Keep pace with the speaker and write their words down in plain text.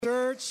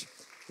church.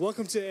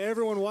 Welcome to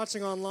everyone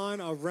watching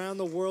online around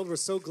the world. We're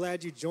so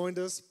glad you joined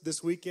us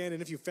this weekend.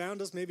 And if you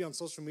found us maybe on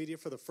social media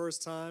for the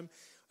first time,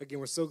 again,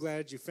 we're so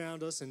glad you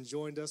found us and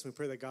joined us. We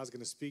pray that God's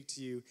going to speak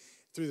to you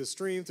through the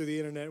stream, through the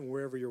internet, and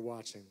wherever you're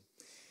watching.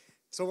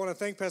 So I want to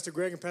thank Pastor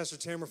Greg and Pastor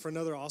Tamara for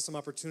another awesome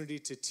opportunity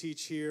to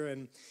teach here.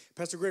 And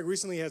Pastor Greg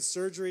recently had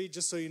surgery,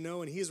 just so you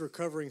know, and he's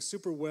recovering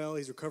super well.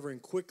 He's recovering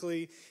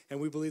quickly, and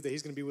we believe that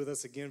he's going to be with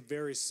us again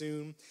very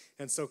soon.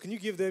 And so can you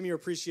give them your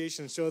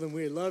appreciation and show them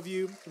we love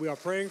you, we are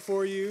praying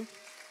for you,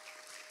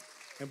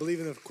 and believe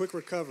in a quick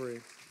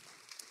recovery.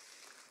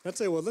 I'll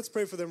tell you what, let's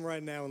pray for them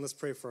right now, and let's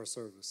pray for our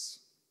service.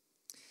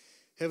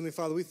 Heavenly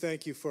Father, we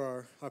thank you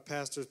for our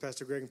pastors,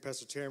 Pastor Greg and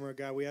Pastor Tamara.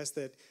 God, we ask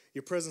that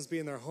your presence be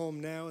in their home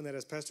now, and that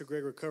as Pastor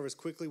Greg recovers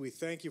quickly, we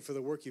thank you for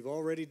the work you've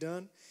already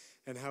done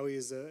and how he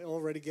is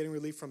already getting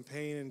relief from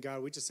pain. And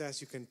God, we just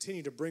ask you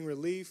continue to bring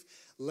relief,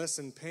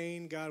 lessen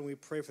pain, God, and we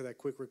pray for that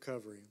quick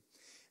recovery.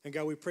 And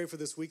God, we pray for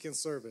this weekend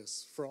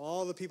service, for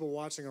all the people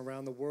watching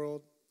around the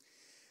world.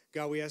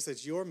 God, we ask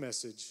that your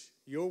message,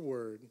 your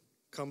word,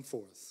 come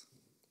forth.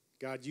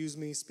 God, use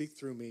me, speak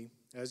through me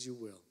as you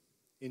will.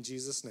 In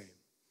Jesus' name.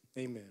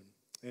 Amen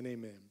and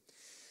amen.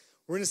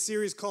 We're in a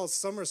series called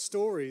Summer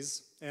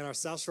Stories, and our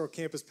South Shore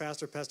campus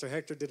pastor, Pastor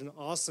Hector, did an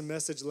awesome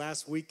message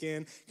last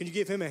weekend. Can you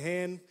give him a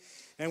hand?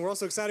 And we're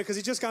also excited because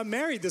he just got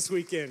married this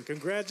weekend.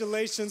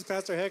 Congratulations,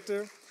 Pastor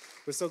Hector.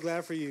 We're so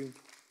glad for you.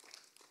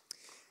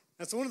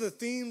 And so one of the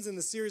themes in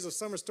the series of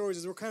Summer Stories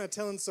is we're kind of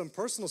telling some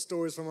personal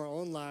stories from our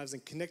own lives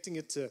and connecting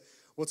it to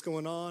what's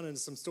going on and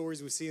some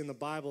stories we see in the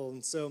Bible.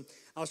 And so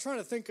I was trying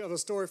to think of a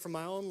story from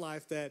my own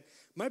life that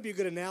might be a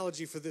good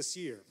analogy for this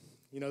year.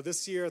 You know,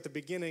 this year at the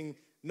beginning,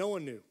 no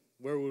one knew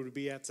where we would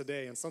be at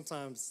today. And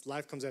sometimes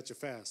life comes at you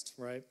fast,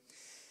 right?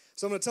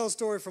 So I'm going to tell a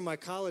story from my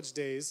college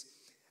days.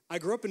 I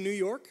grew up in New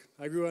York.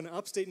 I grew up in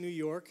upstate New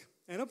York.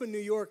 And up in New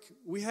York,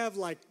 we have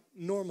like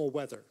normal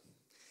weather.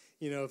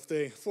 You know, if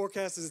the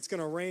forecast is it's going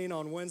to rain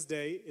on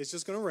Wednesday, it's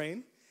just going to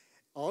rain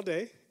all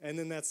day, and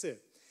then that's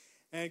it.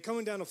 And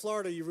coming down to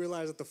Florida, you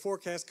realize that the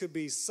forecast could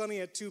be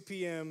sunny at 2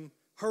 p.m.,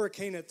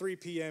 hurricane at 3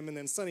 p.m., and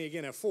then sunny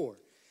again at 4.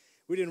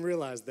 We didn't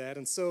realize that.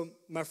 And so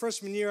my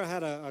freshman year, I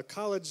had a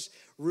college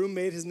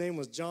roommate. His name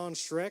was John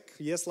Shrek.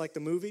 Yes, like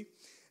the movie.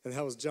 And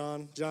that was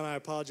John. John, I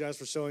apologize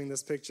for showing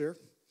this picture.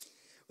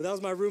 But that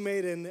was my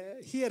roommate, and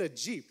he had a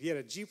Jeep. He had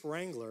a Jeep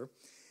Wrangler.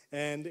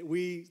 And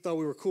we thought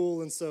we were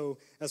cool. And so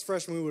as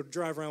freshmen, we would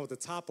drive around with the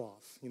top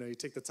off. You know, you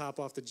take the top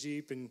off the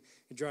Jeep and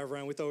you drive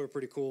around. We thought we were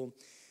pretty cool.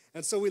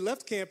 And so we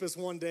left campus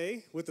one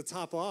day with the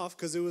top off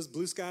because it was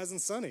blue skies and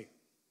sunny.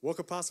 What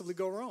could possibly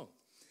go wrong?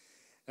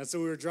 And so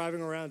we were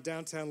driving around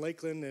downtown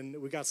Lakeland, and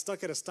we got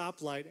stuck at a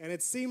stoplight, and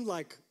it seemed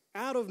like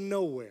out of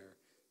nowhere,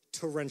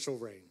 torrential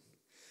rain.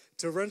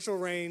 Torrential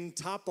rain,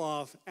 top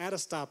off, at a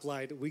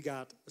stoplight, we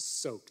got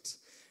soaked.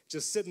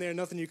 Just sitting there,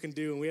 nothing you can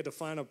do, and we had to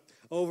find an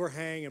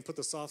overhang and put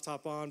the soft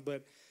top on,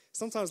 but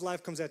sometimes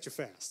life comes at you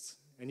fast,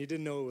 and you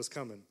didn't know it was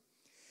coming.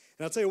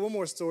 And I'll tell you one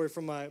more story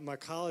from my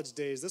college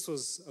days. This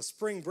was a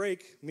spring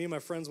break. Me and my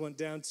friends went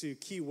down to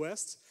Key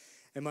West,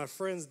 and my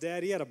friend's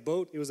dad, he had a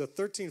boat. It was a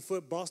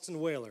 13-foot Boston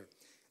Whaler.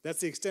 That's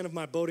the extent of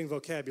my boating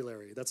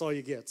vocabulary. That's all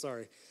you get,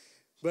 sorry.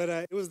 But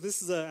I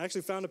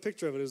actually found a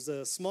picture of it. It was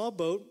a small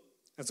boat,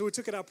 and so we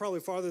took it out probably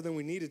farther than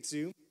we needed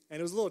to, and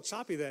it was a little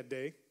choppy that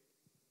day.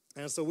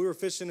 And so we were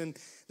fishing, and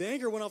the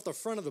anchor went off the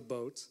front of the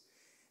boat,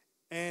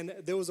 and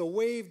there was a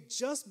wave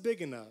just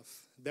big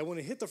enough that when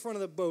it hit the front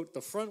of the boat,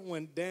 the front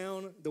went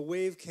down, the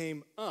wave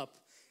came up,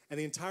 and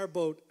the entire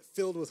boat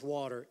filled with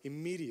water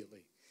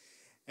immediately.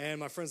 And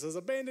my friend says,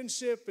 abandon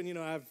ship. And, you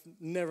know,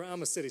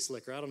 I'm a city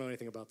slicker. I don't know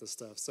anything about this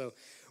stuff. So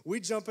we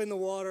jump in the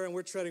water and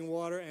we're treading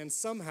water. And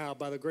somehow,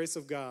 by the grace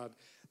of God,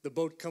 the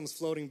boat comes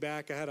floating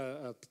back. I had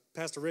a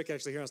Pastor Rick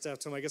actually here on staff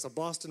told me, I guess a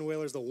Boston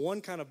Whaler is the one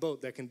kind of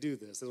boat that can do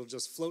this. It'll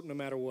just float no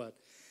matter what.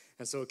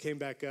 And so it came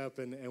back up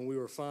and we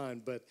were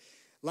fine. But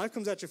life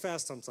comes at you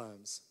fast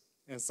sometimes.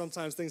 And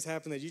sometimes things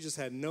happen that you just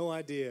had no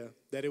idea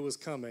that it was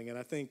coming. And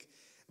I think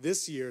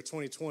this year,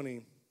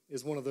 2020,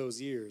 is one of those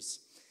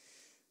years.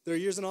 There are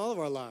years in all of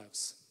our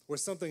lives where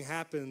something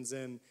happens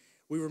and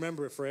we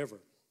remember it forever.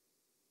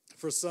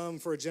 For some,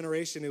 for a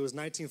generation, it was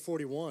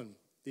 1941,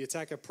 the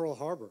attack at Pearl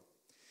Harbor.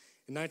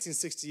 In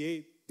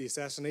 1968, the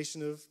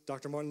assassination of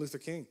Dr. Martin Luther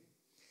King.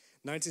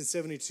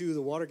 1972,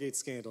 the Watergate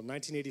scandal.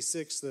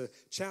 1986, the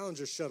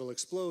Challenger shuttle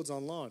explodes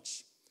on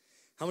launch.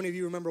 How many of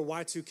you remember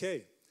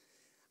Y2K?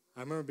 I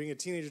remember being a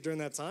teenager during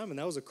that time, and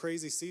that was a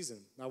crazy season.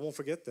 I won't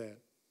forget that.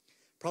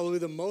 Probably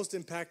the most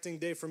impacting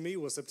day for me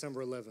was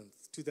September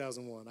 11th,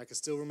 2001. I can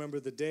still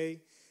remember the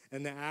day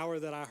and the hour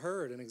that I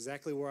heard and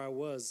exactly where I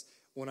was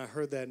when I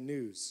heard that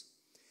news.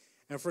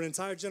 And for an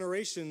entire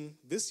generation,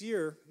 this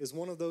year is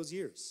one of those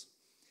years.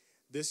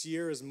 This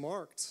year is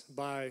marked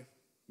by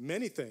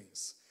many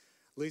things,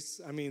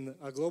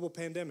 a global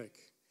pandemic.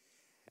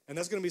 And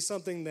that's going to be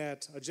something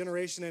that a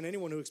generation and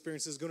anyone who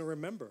experiences is going to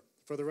remember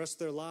for the rest of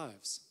their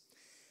lives.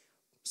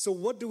 So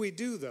what do we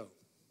do, though?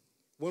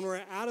 When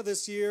we're out of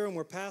this year and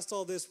we're past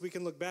all this, we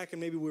can look back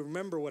and maybe we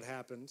remember what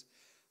happened.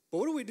 But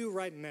what do we do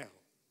right now?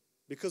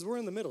 Because we're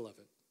in the middle of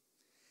it.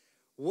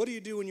 What do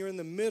you do when you're in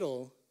the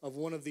middle of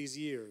one of these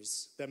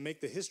years that make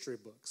the history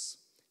books?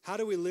 How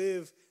do we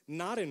live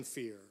not in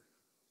fear,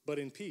 but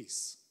in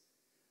peace?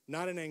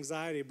 Not in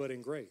anxiety, but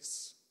in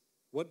grace?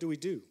 What do we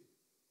do?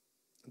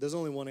 There's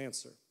only one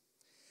answer.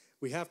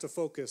 We have to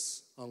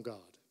focus on God.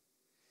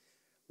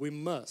 We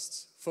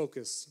must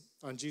focus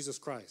on Jesus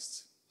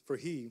Christ, for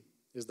he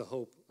is the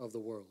hope of the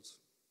world.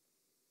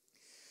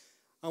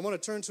 I want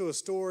to turn to a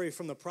story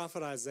from the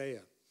prophet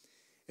Isaiah.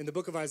 In the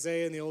book of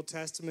Isaiah in the Old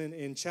Testament,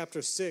 in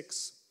chapter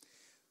 6,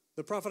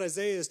 the prophet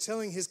Isaiah is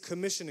telling his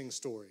commissioning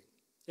story.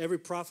 Every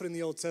prophet in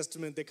the Old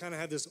Testament, they kind of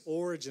have this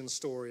origin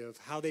story of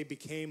how they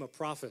became a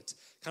prophet,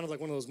 kind of like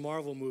one of those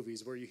Marvel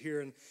movies where you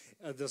hear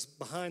this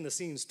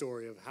behind-the-scenes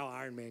story of how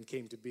Iron Man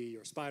came to be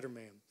or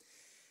Spider-Man.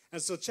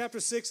 And so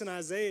chapter 6 in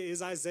Isaiah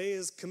is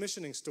Isaiah's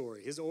commissioning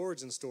story, his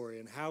origin story,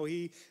 and how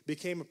he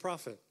became a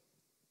prophet.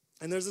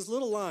 And there's this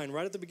little line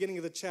right at the beginning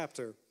of the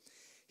chapter.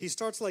 He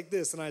starts like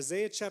this in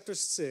Isaiah chapter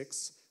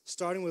 6,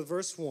 starting with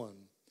verse 1.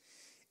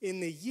 In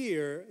the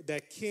year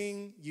that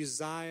King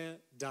Uzziah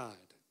died.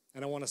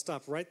 And I want to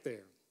stop right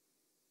there.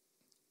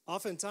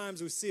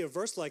 Oftentimes we see a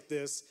verse like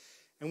this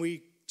and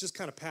we just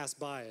kind of pass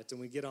by it and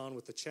we get on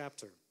with the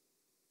chapter.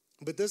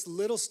 But this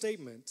little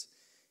statement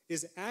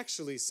is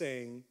actually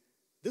saying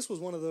this was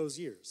one of those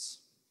years.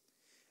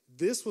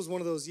 This was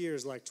one of those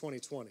years like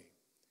 2020,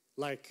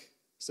 like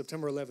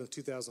September 11th,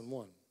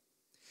 2001.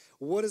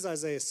 What is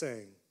Isaiah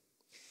saying?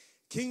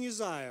 King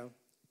Uzziah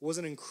was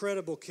an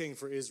incredible king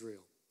for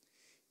Israel.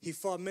 He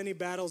fought many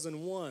battles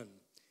and won.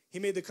 He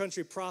made the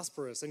country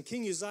prosperous, and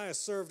King Uzziah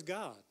served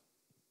God.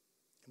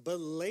 But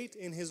late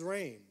in his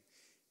reign,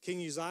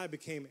 King Uzziah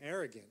became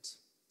arrogant,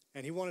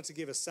 and he wanted to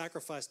give a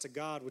sacrifice to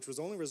God, which was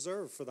only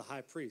reserved for the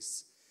high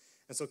priests.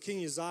 And so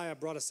King Uzziah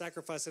brought a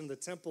sacrifice into the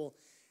temple,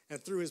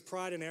 and through his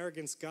pride and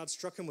arrogance, God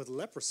struck him with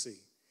leprosy.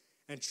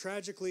 And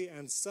tragically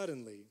and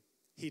suddenly,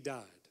 he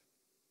died.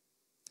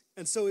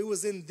 And so it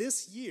was in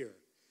this year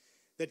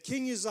that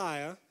King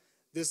Uzziah,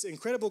 this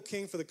incredible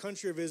king for the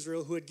country of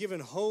Israel, who had given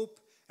hope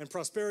and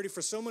prosperity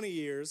for so many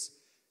years,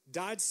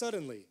 died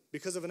suddenly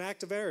because of an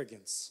act of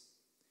arrogance.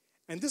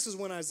 And this is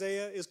when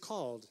Isaiah is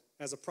called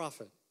as a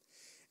prophet.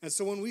 And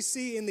so when we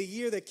see in the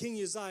year that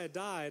King Uzziah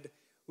died,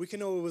 we can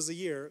know it was a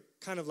year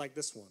kind of like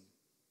this one.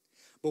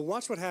 But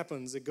watch what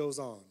happens. It goes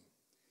on.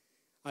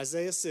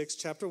 Isaiah 6,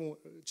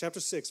 chapter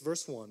 6,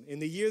 verse 1. In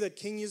the year that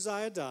King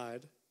Uzziah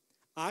died,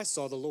 I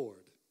saw the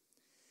Lord,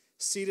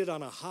 seated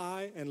on a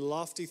high and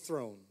lofty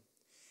throne,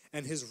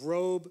 and his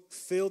robe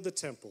filled the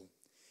temple.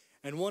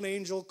 And one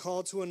angel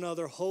called to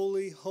another,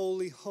 Holy,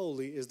 holy,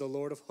 holy is the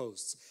Lord of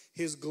hosts.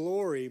 His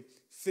glory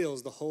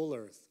fills the whole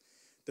earth.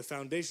 The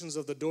foundations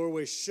of the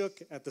doorway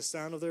shook at the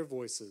sound of their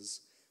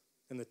voices,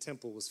 and the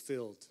temple was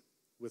filled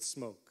with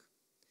smoke.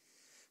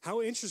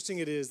 How interesting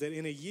it is that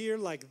in a year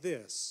like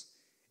this,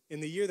 in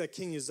the year that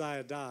King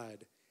Uzziah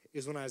died,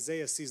 is when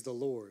Isaiah sees the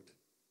Lord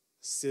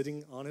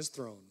sitting on his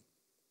throne,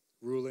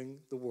 ruling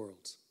the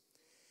world.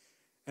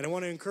 And I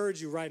want to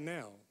encourage you right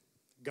now,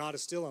 God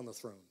is still on the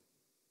throne.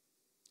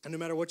 And no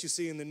matter what you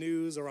see in the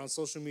news or on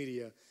social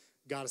media,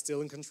 God is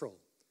still in control.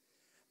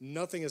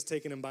 Nothing has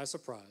taken him by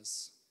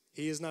surprise.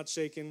 He is not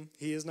shaken.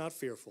 He is not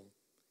fearful.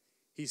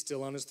 He's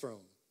still on his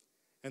throne.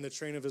 And the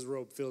train of his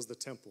robe fills the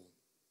temple.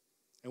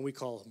 And we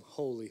call him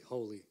holy,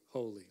 holy,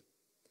 holy.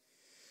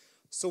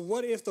 So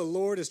what if the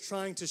Lord is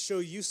trying to show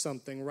you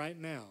something right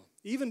now,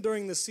 even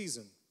during this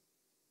season?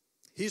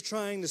 He's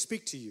trying to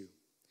speak to you.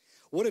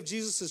 What if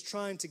Jesus is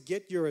trying to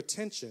get your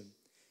attention,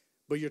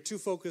 but you're too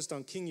focused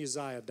on King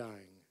Uzziah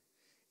dying?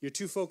 You're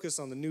too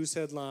focused on the news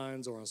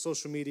headlines or on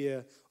social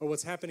media or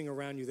what's happening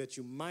around you that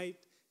you might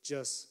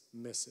just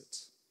miss it.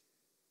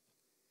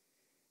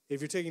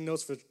 If you're taking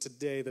notes for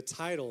today, the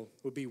title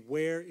would be,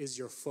 Where is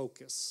Your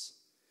Focus?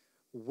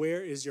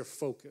 Where is your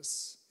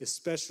focus,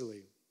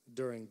 especially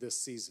during this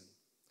season?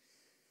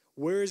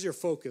 Where is your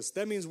focus?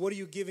 That means, what are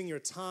you giving your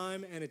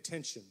time and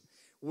attention?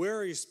 Where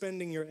are you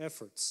spending your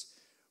efforts?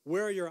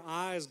 Where are your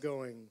eyes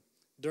going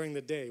during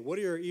the day? What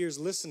are your ears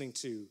listening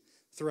to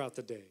throughout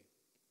the day?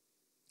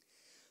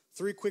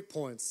 3 quick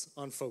points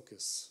on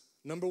focus.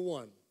 Number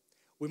 1,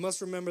 we must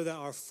remember that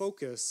our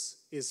focus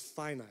is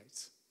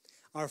finite.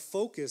 Our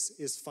focus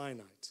is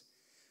finite.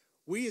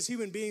 We as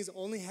human beings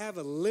only have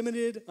a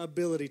limited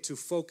ability to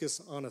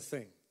focus on a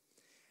thing.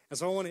 And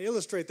so I want to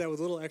illustrate that with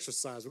a little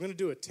exercise. We're going to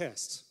do a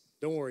test.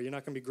 Don't worry, you're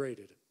not going to be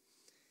graded.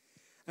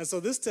 And so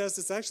this test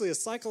is actually a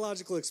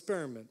psychological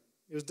experiment.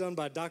 It was done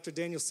by Dr.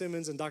 Daniel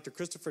Simmons and Dr.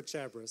 Christopher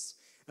Chabris.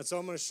 And so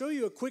I'm going to show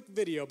you a quick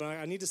video, but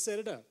I need to set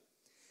it up.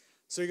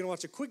 So you're going to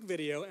watch a quick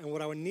video, and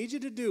what I would need you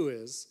to do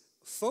is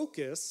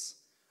focus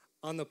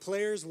on the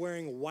players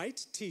wearing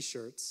white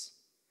T-shirts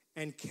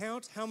and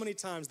count how many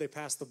times they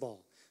pass the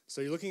ball.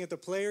 So you're looking at the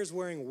players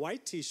wearing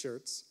white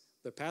T-shirts.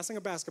 They're passing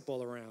a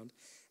basketball around,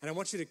 and I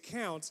want you to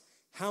count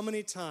how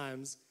many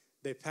times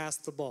they pass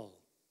the ball.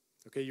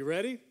 Okay, you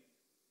ready?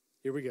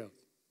 Here we go.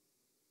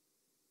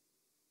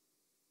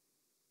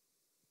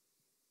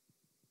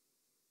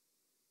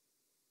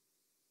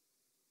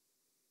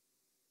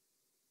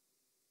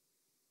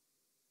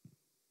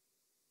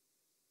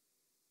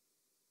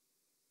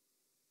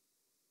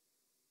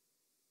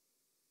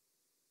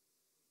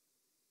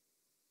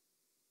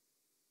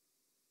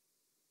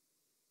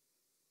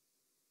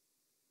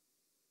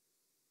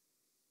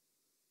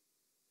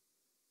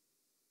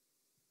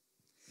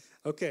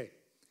 Okay.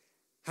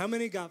 How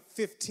many got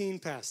 15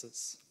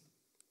 passes?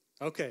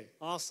 Okay,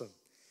 awesome.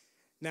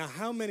 Now,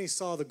 how many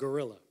saw the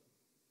gorilla?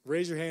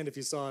 Raise your hand if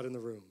you saw it in the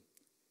room.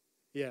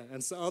 Yeah,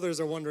 and so others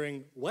are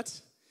wondering,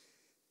 what?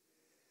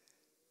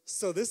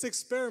 So this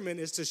experiment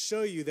is to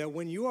show you that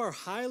when you are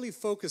highly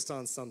focused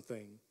on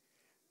something,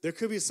 there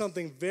could be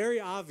something very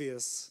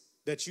obvious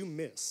that you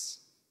miss.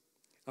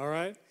 All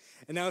right?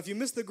 And now if you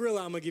missed the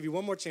gorilla, I'm going to give you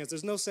one more chance.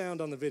 There's no sound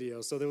on the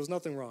video, so there was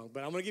nothing wrong.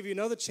 But I'm going to give you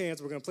another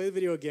chance. We're going to play the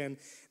video again.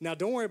 Now,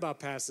 don't worry about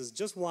passes.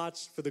 Just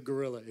watch for the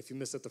gorilla if you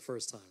missed it the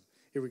first time.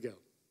 Here we go.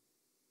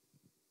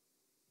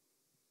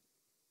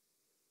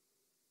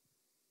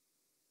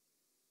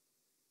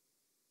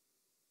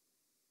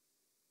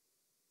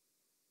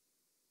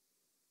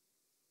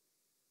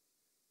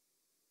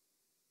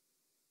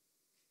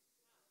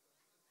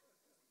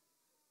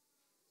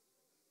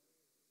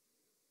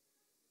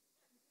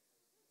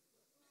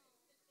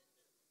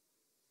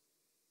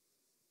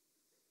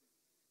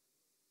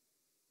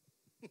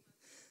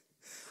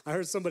 I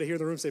heard somebody here in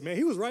the room say, man,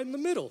 he was right in the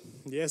middle.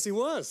 Yes, he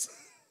was.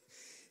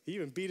 He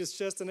even beat his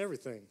chest and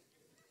everything.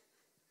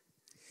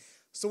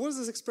 So what does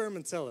this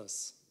experiment tell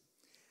us?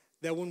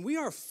 That when we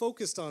are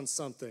focused on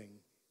something,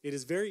 it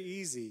is very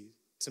easy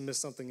to miss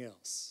something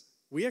else.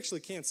 We actually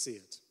can't see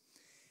it.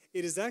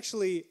 It is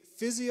actually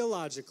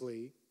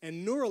physiologically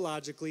and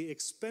neurologically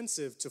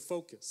expensive to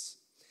focus.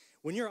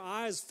 When your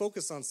eyes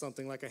focus on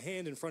something like a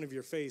hand in front of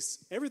your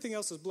face, everything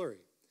else is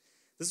blurry.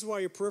 This is why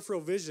your peripheral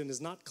vision is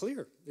not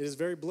clear. It is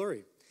very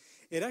blurry.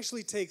 It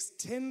actually takes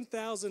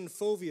 10,000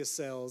 fovea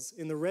cells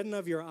in the retina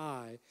of your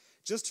eye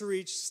just to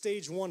reach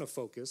stage 1 of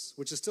focus,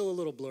 which is still a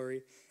little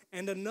blurry,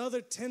 and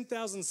another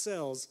 10,000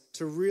 cells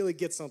to really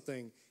get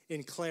something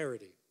in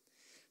clarity.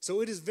 So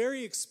it is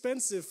very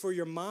expensive for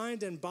your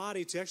mind and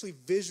body to actually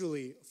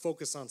visually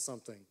focus on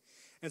something.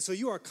 And so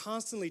you are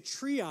constantly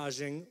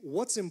triaging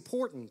what's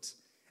important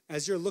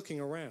as you're looking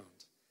around.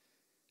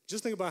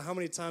 Just think about how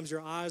many times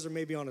your eyes are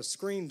maybe on a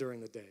screen during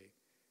the day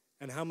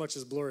and how much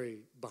is blurry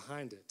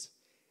behind it.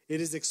 It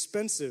is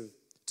expensive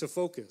to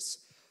focus.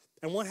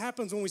 And what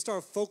happens when we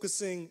start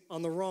focusing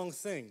on the wrong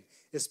thing,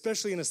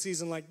 especially in a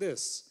season like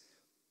this?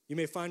 You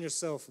may find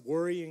yourself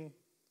worrying,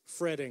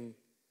 fretting,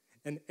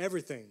 and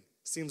everything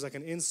seems like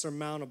an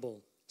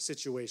insurmountable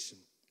situation.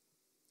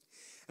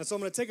 And so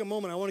I'm going to take a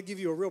moment. I want to give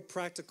you a real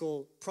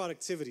practical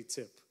productivity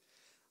tip.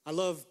 I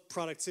love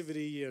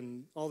productivity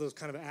and all those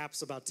kind of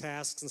apps about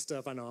tasks and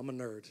stuff. I know, I'm a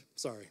nerd.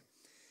 Sorry.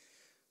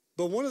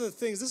 But one of the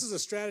things, this is a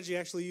strategy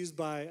actually used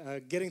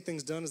by Getting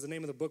Things Done is the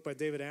name of the book by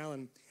David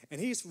Allen.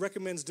 And he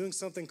recommends doing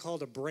something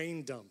called a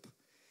brain dump.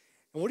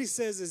 And what he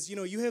says is,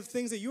 you have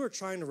things that you are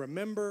trying to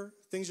remember,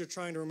 things you're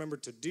trying to remember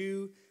to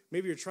do.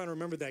 Maybe you're trying to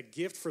remember that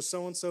gift for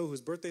so-and-so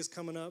whose birthday's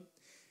coming up.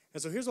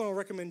 And so here's what I'll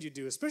recommend you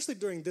do, especially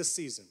during this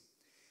season.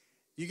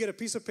 You get a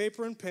piece of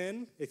paper and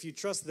pen, if you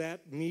trust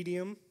that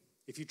medium.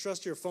 If you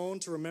trust your phone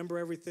to remember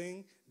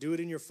everything, do it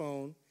in your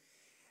phone.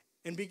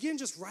 And begin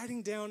just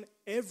writing down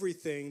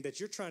everything that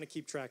you're trying to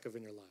keep track of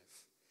in your life.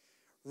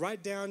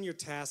 Write down your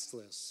task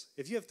list.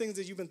 If you have things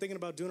that you've been thinking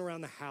about doing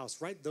around the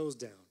house, write those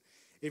down.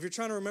 If you're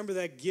trying to remember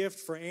that gift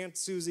for Aunt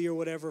Susie or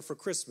whatever for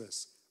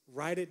Christmas,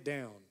 write it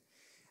down.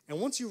 And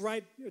once you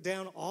write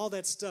down all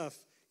that stuff,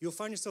 you'll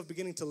find yourself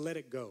beginning to let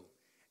it go.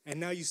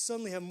 And now you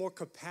suddenly have more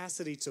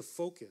capacity to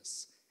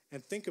focus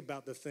and think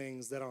about the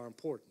things that are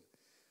important.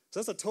 So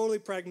that's a totally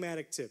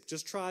pragmatic tip.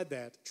 Just try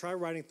that. Try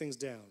writing things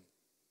down.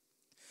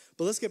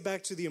 But let's get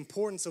back to the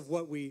importance of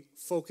what we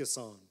focus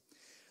on.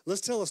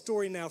 Let's tell a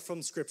story now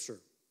from Scripture,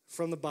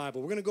 from the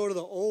Bible. We're going to go to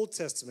the Old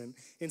Testament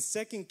in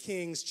 2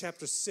 Kings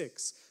chapter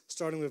 6,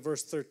 starting with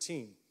verse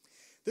 13.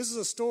 This is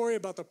a story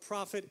about the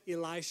prophet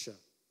Elisha.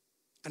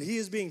 And he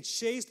is being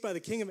chased by the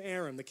king of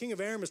Aram. The king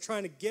of Aram is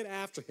trying to get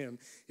after him.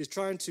 He's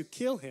trying to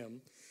kill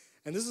him.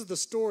 And this is the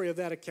story of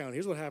that account.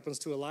 Here's what happens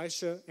to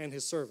Elisha and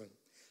his servant.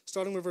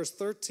 Starting with verse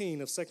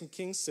 13 of 2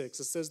 Kings 6,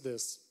 it says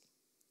this.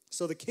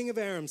 So the king of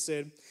Aram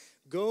said,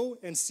 go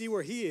and see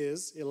where he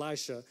is,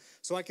 Elisha,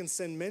 so I can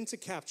send men to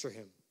capture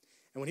him.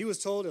 And when he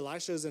was told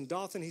Elisha is in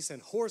Dothan, he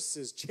sent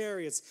horses,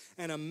 chariots,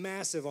 and a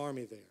massive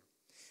army there.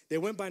 They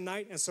went by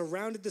night and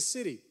surrounded the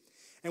city.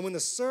 And when the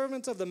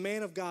servant of the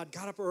man of God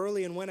got up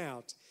early and went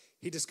out,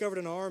 he discovered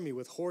an army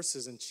with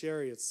horses and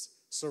chariots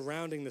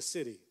surrounding the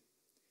city.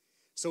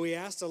 So he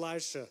asked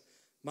Elisha,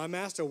 my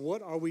master,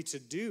 what are we to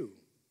do?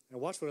 And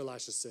watch what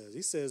Elisha says.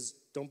 He says,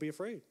 don't be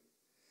afraid.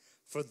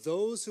 For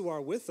those who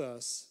are with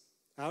us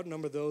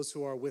outnumber those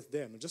who are with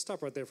them. And just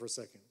stop right there for a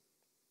second.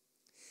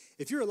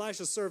 If you're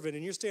Elisha's servant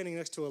and you're standing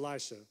next to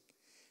Elisha,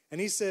 and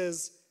he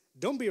says,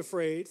 don't be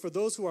afraid, for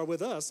those who are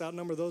with us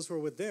outnumber those who are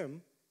with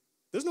them,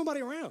 there's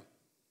nobody around.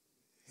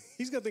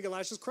 He's going to think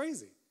Elisha's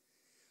crazy.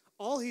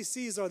 All he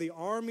sees are the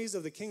armies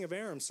of the king of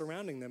Aram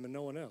surrounding them and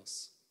no one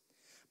else.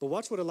 But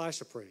watch what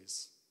Elisha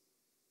prays.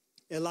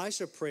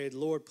 Elisha prayed,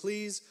 Lord,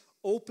 please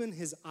open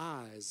his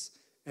eyes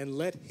and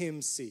let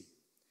him see.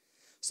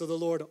 So the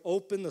Lord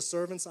opened the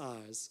servant's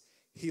eyes.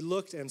 He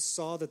looked and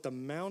saw that the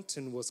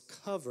mountain was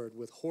covered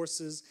with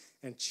horses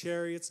and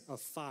chariots of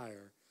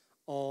fire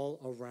all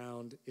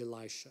around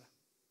Elisha.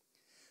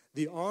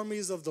 the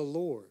armies of the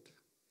Lord,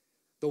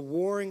 the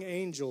warring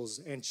angels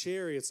and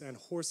chariots and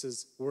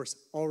horses were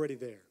already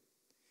there.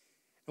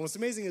 And what's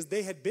amazing is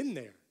they had been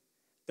there.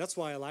 That's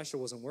why Elisha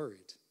wasn't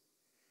worried.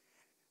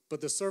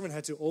 But the servant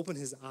had to open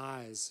his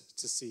eyes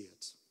to see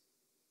it.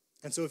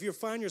 And so if you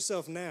find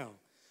yourself now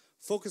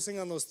focusing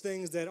on those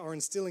things that are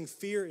instilling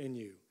fear in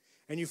you,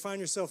 and you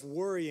find yourself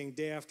worrying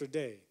day after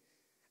day,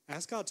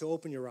 ask God to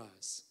open your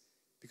eyes,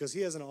 because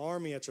he has an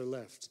army at your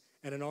left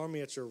and an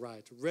army at your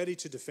right, ready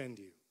to defend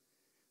you.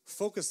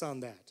 Focus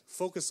on that.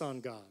 Focus on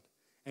God.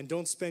 And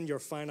don't spend your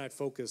finite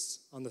focus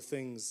on the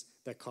things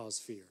that cause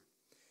fear.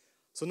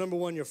 So number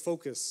one, your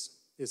focus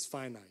is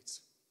finite.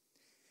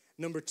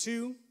 Number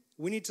two,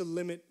 we need to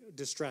limit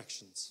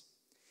distractions.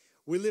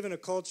 We live in a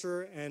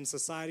culture and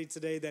society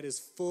today that is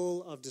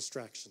full of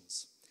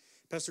distractions.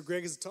 Pastor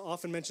Greg has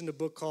often mentioned a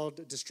book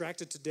called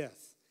Distracted to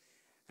Death.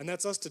 And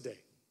that's us today.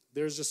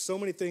 There's just so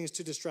many things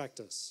to distract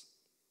us.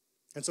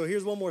 And so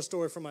here's one more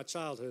story from my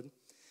childhood.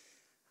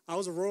 I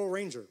was a Royal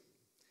Ranger.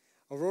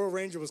 A Royal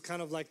Ranger was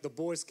kind of like the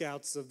Boy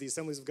Scouts of the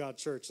Assemblies of God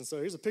Church. And so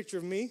here's a picture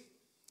of me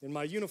in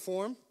my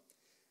uniform,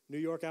 New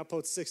York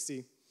Outpost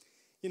 60.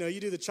 You know, you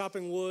do the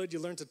chopping wood, you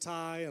learn to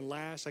tie and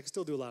lash. I can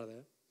still do a lot of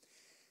that.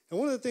 And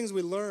one of the things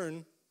we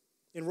learned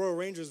in Royal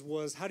Rangers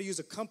was how to use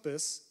a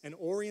compass and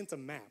orient a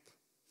map.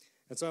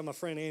 And so I have my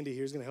friend Andy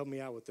here who's going to help me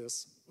out with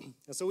this.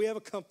 And so we have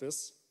a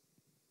compass.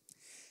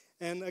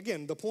 And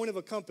again, the point of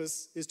a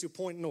compass is to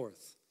point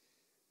north.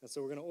 And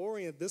so we're going to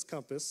orient this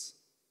compass.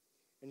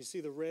 And you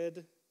see the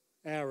red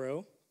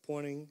arrow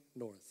pointing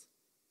north.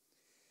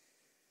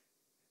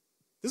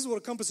 This is what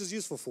a compass is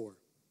useful for.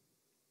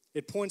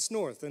 It points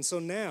north. And so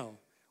now,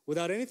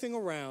 without anything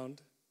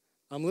around,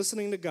 I'm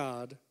listening to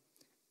God.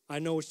 I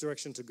know which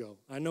direction to go.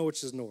 I know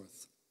which is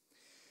north.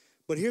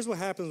 But here's what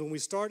happens when we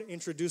start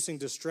introducing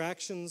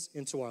distractions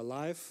into our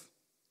life.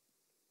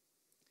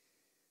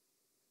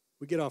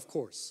 We get off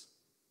course.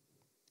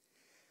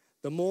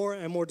 The more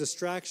and more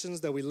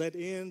distractions that we let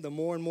in, the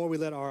more and more we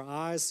let our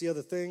eyes see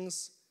other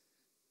things,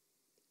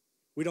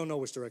 we don't know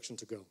which direction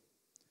to go.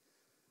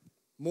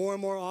 More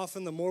and more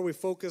often, the more we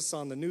focus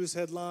on the news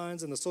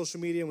headlines and the social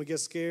media and we get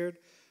scared,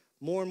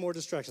 more and more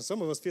distractions.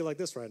 Some of us feel like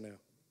this right now.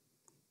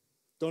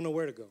 Don't know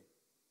where to go.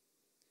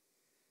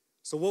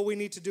 So what we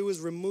need to do is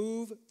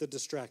remove the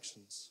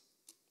distractions.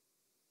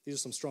 These are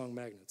some strong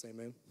magnets,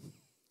 amen?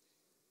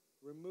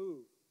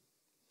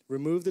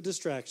 Remove the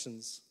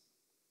distractions.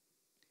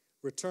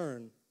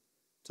 Return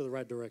to the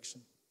right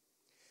direction.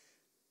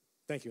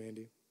 Thank you,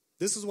 Andy.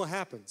 This is what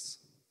happens.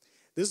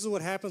 This is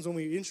what happens when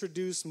we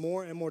introduce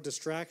more and more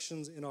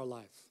distractions in our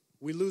life.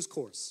 We lose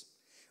course.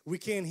 We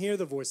can't hear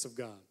the voice of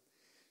God.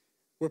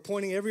 We're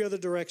pointing every other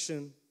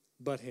direction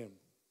but him.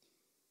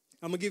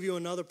 I'm going to give you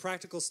another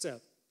practical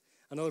step,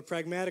 another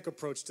pragmatic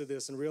approach to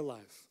this in real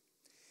life.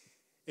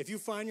 If you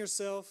find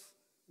yourself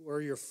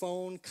or your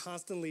phone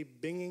constantly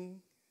binging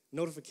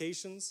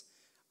notifications,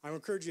 I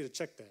encourage you to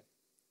check that,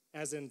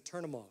 as in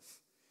turn them off.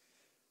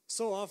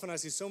 So often I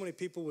see so many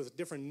people with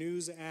different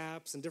news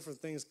apps and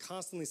different things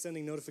constantly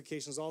sending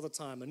notifications all the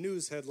time. A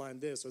news headline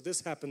this or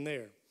this happened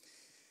there.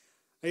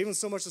 I even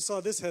so much as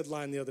saw this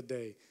headline the other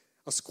day.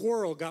 A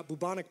squirrel got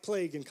bubonic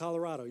plague in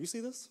Colorado. You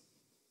see this?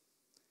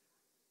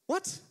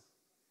 What?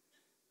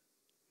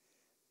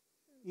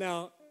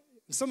 Now,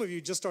 some of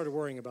you just started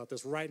worrying about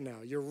this right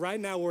now. You're right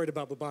now worried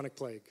about bubonic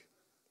plague.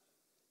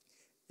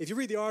 If you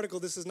read the article,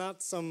 this is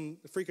not some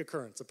freak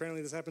occurrence.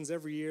 Apparently this happens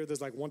every year.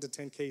 There's like 1 to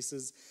 10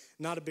 cases.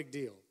 Not a big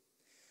deal.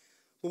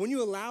 But when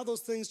you allow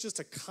those things just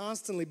to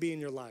constantly be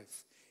in your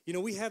life, you know,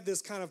 we have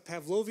this kind of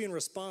Pavlovian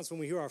response when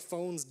we hear our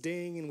phones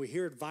ding and we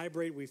hear it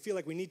vibrate. We feel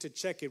like we need to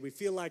check it. We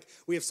feel like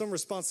we have some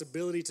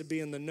responsibility to be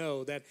in the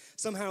know, that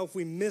somehow if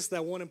we miss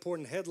that one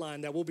important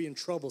headline, that we'll be in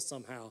trouble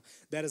somehow.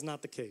 That is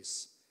not the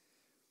case.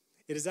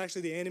 It is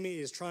actually the enemy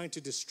is trying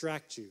to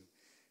distract you,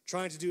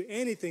 trying to do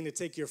anything to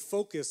take your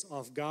focus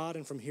off God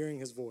and from hearing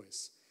his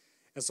voice.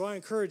 And so I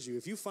encourage you,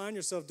 if you find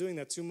yourself doing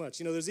that too much,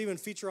 you know, there's even a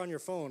feature on your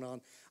phone.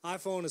 On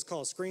iPhone it's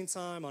called screen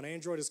time. On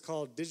Android it's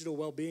called digital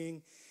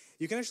well-being.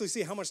 You can actually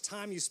see how much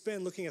time you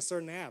spend looking at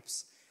certain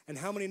apps and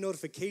how many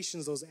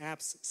notifications those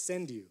apps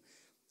send you.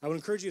 I would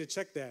encourage you to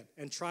check that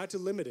and try to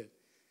limit it.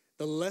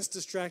 The less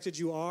distracted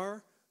you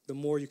are, the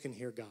more you can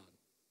hear God.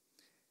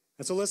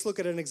 And so let's look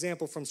at an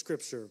example from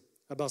Scripture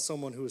about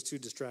someone who is too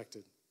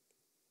distracted.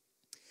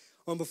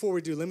 And before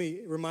we do, let me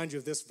remind you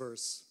of this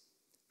verse.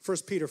 1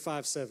 Peter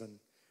 5:7.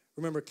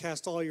 Remember,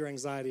 cast all your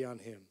anxiety on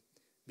him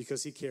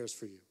because he cares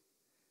for you.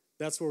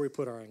 That's where we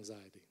put our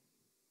anxiety.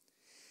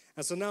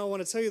 And so now I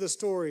want to tell you the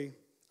story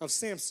of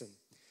Samson.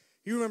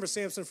 You remember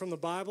Samson from the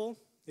Bible?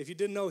 If you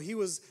didn't know, he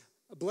was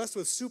blessed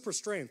with super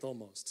strength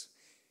almost.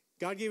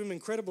 God gave him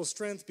incredible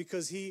strength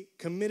because he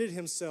committed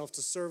himself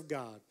to serve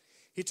God.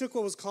 He took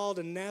what was called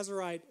a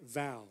Nazirite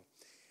vow.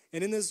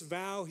 And in this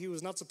vow, he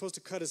was not supposed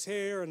to cut his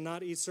hair and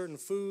not eat certain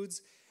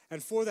foods.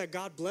 And for that,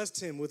 God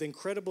blessed him with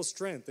incredible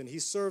strength, and he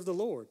served the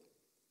Lord.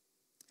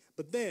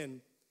 But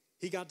then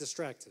he got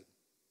distracted.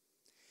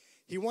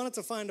 He wanted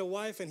to find a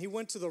wife, and he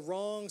went to the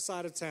wrong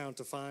side of town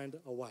to find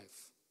a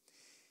wife.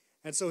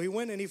 And so he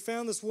went and he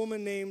found this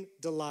woman named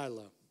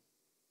Delilah.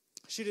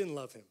 She didn't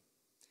love him.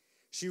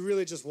 She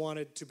really just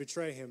wanted to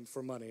betray him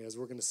for money, as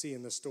we're going to see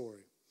in this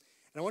story.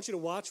 And I want you to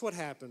watch what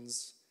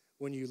happens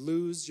when you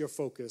lose your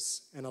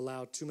focus and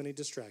allow too many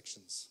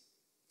distractions.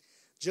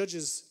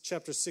 Judges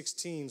chapter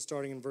 16,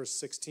 starting in verse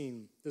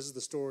 16. This is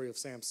the story of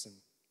Samson.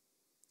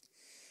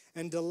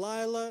 And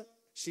Delilah,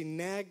 she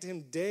nagged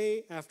him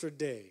day after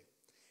day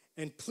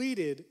and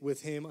pleaded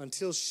with him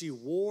until she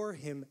wore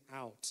him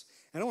out.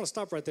 And I want to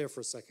stop right there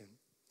for a second.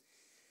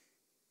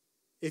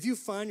 If you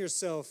find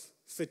yourself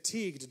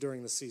fatigued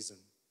during the season,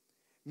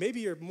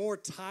 maybe you're more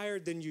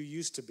tired than you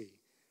used to be.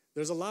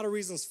 There's a lot of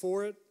reasons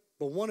for it,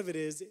 but one of it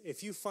is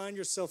if you find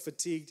yourself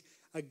fatigued,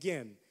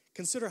 again,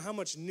 consider how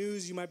much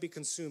news you might be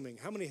consuming,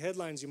 how many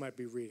headlines you might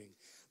be reading.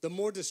 The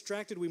more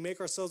distracted we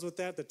make ourselves with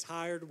that,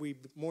 the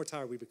more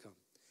tired we become,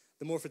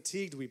 the more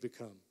fatigued we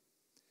become.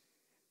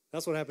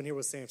 That's what happened here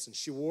with Samson.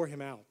 She wore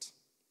him out.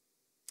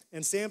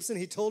 And Samson,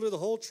 he told her the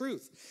whole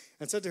truth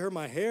and said to her,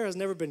 my hair has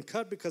never been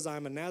cut because I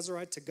am a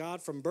Nazirite to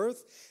God from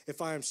birth.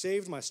 If I am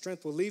shaved, my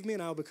strength will leave me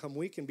and I will become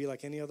weak and be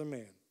like any other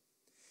man.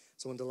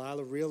 So when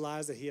Delilah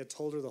realized that he had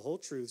told her the whole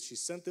truth, she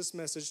sent this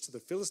message to the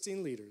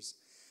Philistine leaders.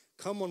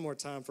 Come one more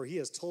time, for he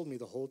has told me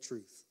the whole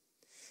truth.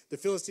 The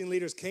Philistine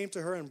leaders came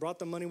to her and brought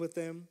the money with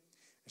them.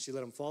 And she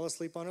let him fall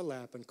asleep on her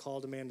lap and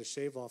called a man to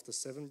shave off the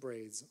 7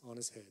 braids on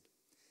his head.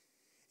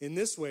 In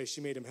this way, she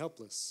made him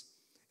helpless,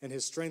 and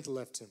his strength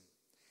left him.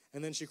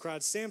 And then she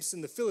cried,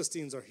 Samson, the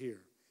Philistines are here.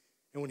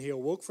 And when he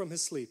awoke from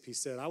his sleep, he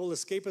said, I will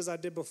escape as I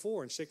did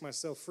before and shake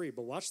myself free.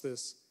 But watch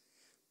this.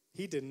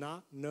 He did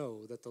not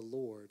know that the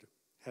Lord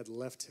had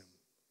left him.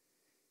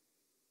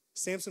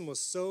 Samson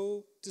was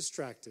so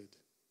distracted.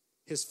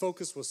 His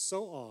focus was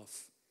so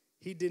off.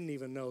 He didn't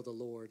even know the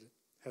Lord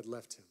had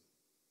left him.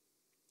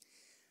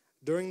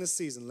 During this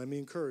season, let me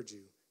encourage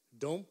you,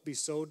 don't be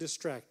so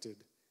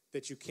distracted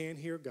that you can't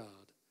hear God,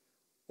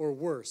 or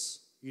worse,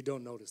 you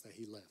don't notice that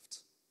he left.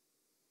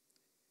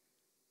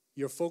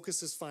 Your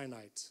focus is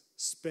finite.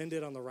 Spend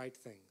it on the right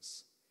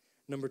things.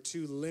 Number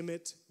 2,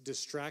 limit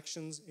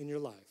distractions in your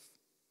life.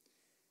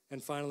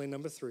 And finally,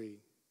 number 3,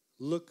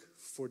 look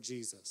for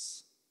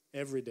Jesus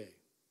every day.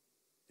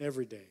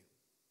 Every day.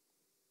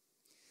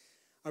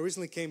 I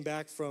recently came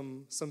back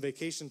from some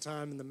vacation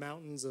time in the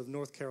mountains of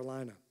North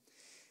Carolina.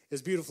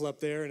 It's beautiful up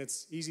there, and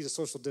it's easy to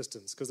social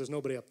distance because there's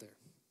nobody up there.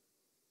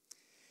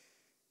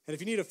 And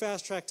if you need a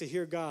fast track to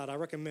hear God, I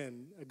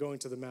recommend going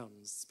to the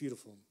mountains. It's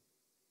beautiful.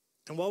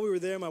 And while we were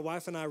there, my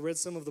wife and I read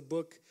some of the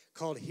book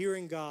called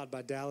Hearing God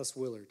by Dallas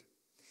Willard.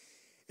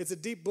 It's a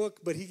deep book,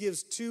 but he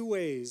gives 2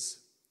 ways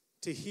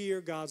to hear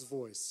God's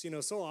voice. You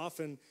know, so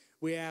often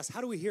we ask,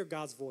 how do we hear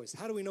God's voice?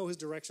 How do we know his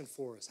direction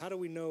for us? How do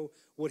we know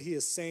what he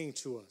is saying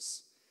to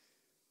us?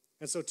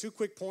 And so 2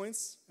 quick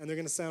points, and they're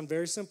going to sound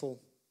very simple.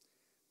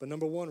 But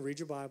number 1, read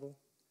your Bible.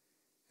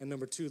 And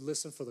number 2,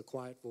 listen for the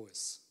quiet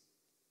voice.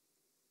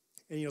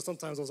 And, you know,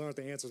 sometimes those aren't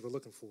the answers we're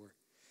looking for.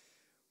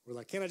 We're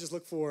like, can't I just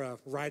look for a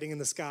writing in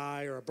the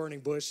sky or a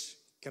burning bush?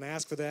 Can I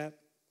ask for that?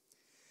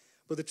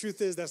 But the truth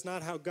is, that's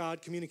not how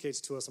God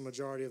communicates to us a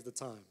majority of the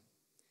time.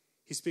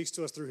 He speaks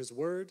to us through his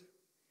word,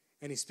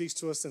 and he speaks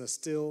to us in a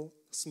still,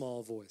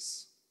 small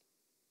voice.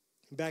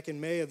 Back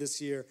in May of this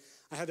year,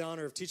 I had the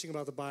honor of teaching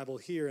about the Bible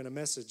here in a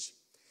message,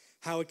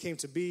 how it came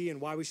to be and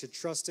why we should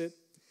trust it.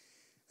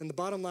 And the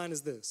bottom line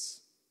is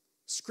this: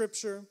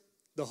 Scripture,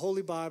 the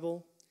Holy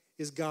Bible,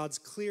 is God's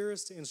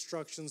clearest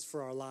instructions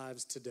for our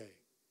lives today.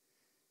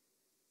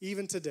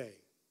 Even today.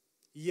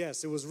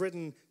 Yes, it was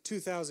written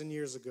 2,000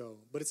 years ago,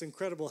 but it's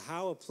incredible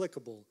how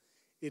applicable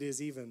it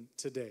is even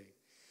today.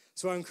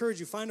 So I encourage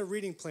you, find a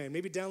reading plan.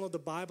 Maybe download the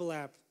Bible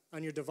app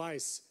on your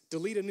device.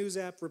 Delete a news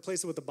app,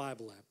 replace it with the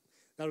Bible app.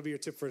 That'll be your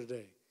tip for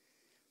today.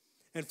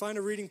 And find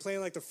a reading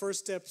plan like the First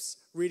Steps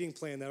reading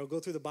plan that will go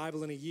through the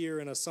Bible in a year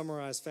in a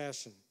summarized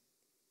fashion.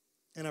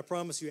 And I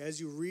promise you, as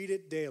you read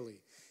it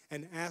daily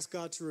and ask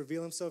God to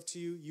reveal himself to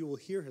you, you will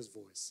hear his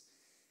voice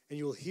and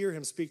you will hear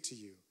him speak to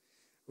you.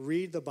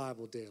 Read the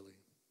Bible daily.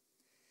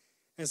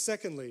 And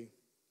secondly,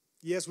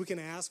 yes, we can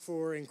ask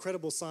for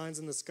incredible signs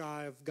in the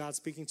sky of God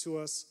speaking to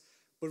us,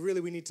 but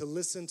really we need to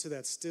listen to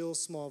that still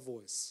small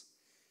voice.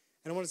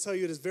 And I want to tell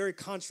you, it is very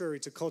contrary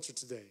to culture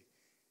today.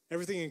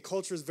 Everything in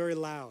culture is very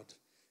loud.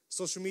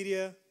 Social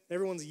media,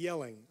 everyone's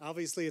yelling.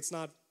 Obviously, it's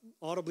not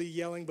audibly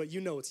yelling, but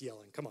you know it's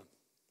yelling. Come on.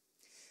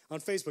 On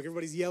Facebook,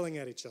 everybody's yelling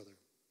at each other.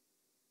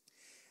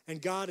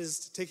 And God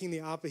is taking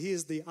he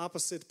is the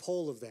opposite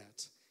pole of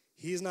that.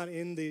 He is not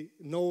in the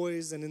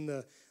noise and in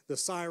the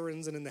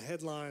sirens and in the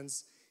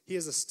headlines. He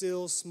has a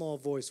still, small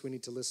voice we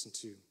need to listen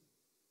to.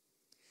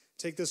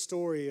 Take the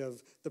story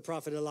of the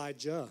prophet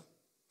Elijah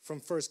from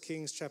 1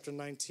 Kings chapter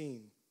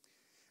 19.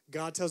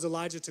 God tells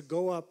Elijah to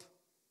go up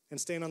and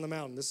stand on the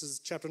mountain. This is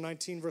chapter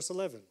 19, verse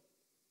 11.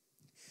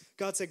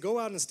 God said, go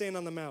out and stand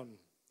on the mountain.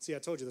 See, I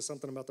told you there's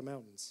something about the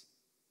mountains.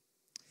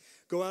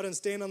 Go out and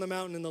stand on the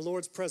mountain in the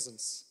Lord's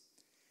presence.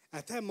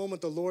 At that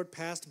moment, the Lord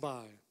passed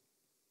by,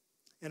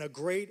 and a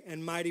great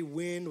and mighty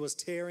wind was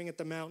tearing at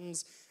the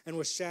mountains and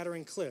was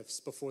shattering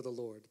cliffs before the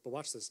Lord. But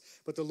watch this.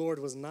 But the Lord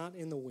was not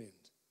in the wind.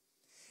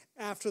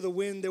 After the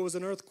wind, there was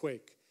an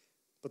earthquake,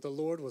 but the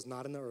Lord was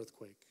not in the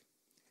earthquake.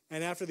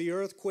 And after the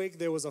earthquake,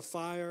 there was a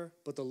fire,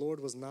 but the Lord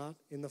was not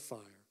in the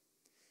fire.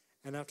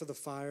 And after the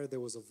fire, there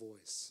was a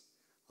voice,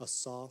 a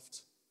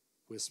soft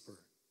whisper.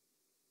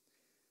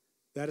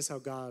 That is how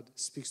God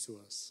speaks to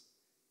us.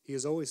 He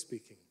is always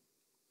speaking.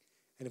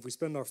 And if we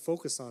spend our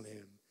focus on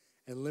him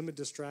and limit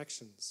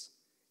distractions,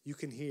 you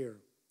can hear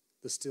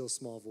the still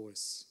small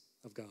voice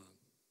of God.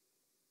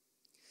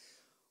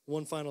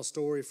 One final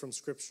story from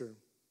Scripture,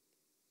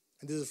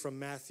 and this is from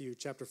Matthew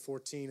chapter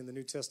 14 in the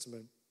New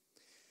Testament.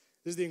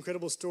 This is the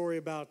incredible story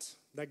about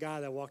that guy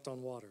that walked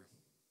on water,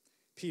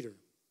 Peter.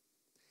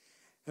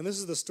 And this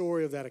is the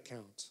story of that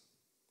account.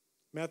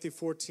 Matthew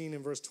 14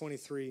 and verse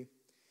 23.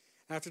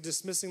 After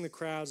dismissing the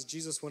crowds,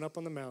 Jesus went up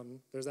on the mountain.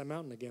 There's that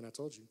mountain again, I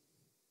told you.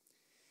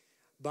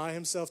 By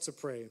himself to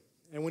pray.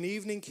 And when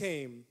evening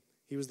came,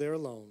 he was there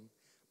alone.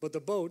 But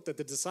the boat that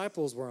the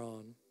disciples were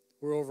on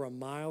were over a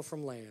mile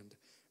from land,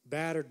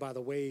 battered by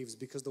the waves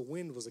because the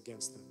wind was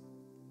against them.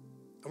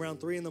 Around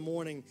 3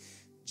 a.m,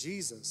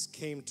 Jesus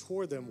came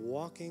toward them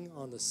walking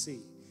on the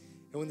sea.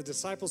 And when the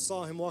disciples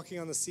saw him walking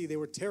on the sea, they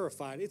were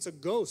terrified. "It's a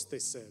ghost," they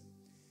said,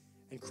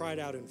 and cried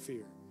out in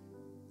fear.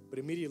 But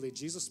immediately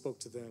Jesus spoke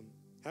to them,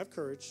 "Have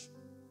courage,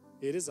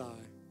 it is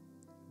I,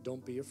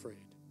 don't be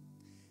afraid."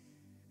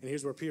 And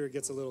here's where Peter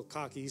gets a little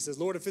cocky. He says,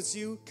 "Lord, if it's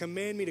you,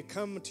 command me to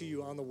come to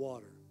you on the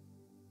water."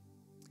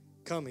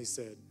 "Come," he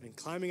said. And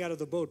climbing out of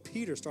the boat,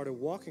 Peter started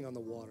walking on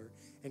the water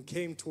and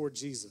came toward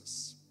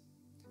Jesus.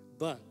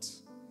 But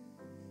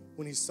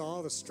when he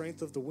saw the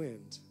strength of the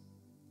wind,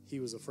 he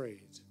was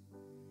afraid.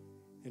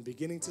 And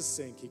beginning to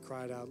sink, he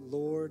cried out,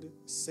 "Lord,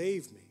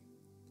 save me."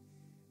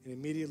 And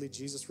immediately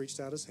Jesus reached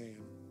out his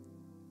hand,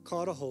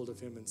 caught a hold of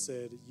him, and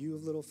said, "You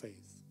of little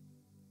faith,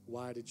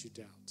 why did you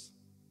doubt?"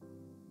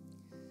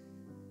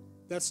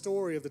 That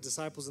story of the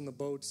disciples in the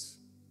boat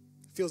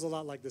feels a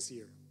lot like this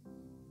year.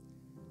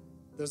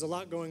 There's a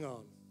lot going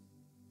on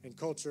in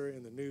culture,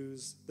 in the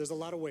news. There's a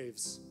lot of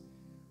waves.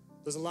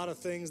 There's a lot of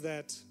things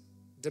that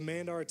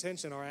demand our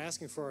attention, are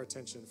asking for our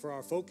attention, for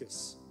our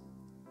focus.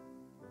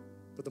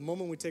 But the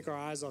moment we take our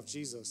eyes off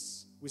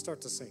Jesus, we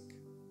start to sink.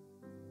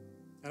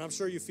 And I'm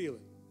sure you feel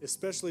it,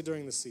 especially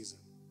during this season.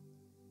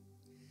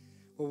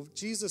 Well,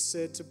 Jesus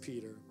said to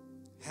Peter,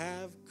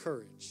 "Have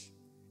courage.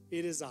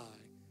 It is I.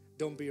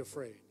 Don't be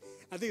afraid."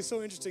 I think it's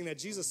so interesting that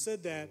Jesus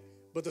said that,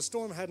 but the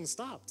storm hadn't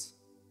stopped.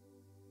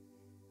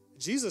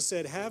 Jesus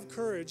said, "Have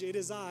courage. It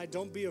is I.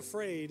 Don't be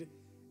afraid."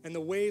 And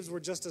the waves were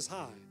just as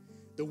high.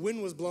 The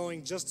wind was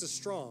blowing just as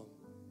strong.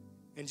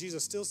 And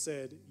Jesus still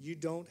said, "You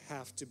don't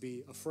have to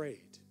be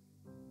afraid."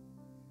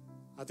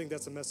 I think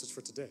that's a message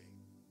for today.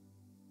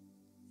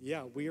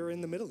 Yeah, we are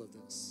in the middle of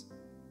this,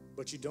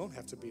 but you don't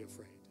have to be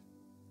afraid.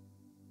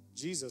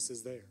 Jesus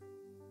is there,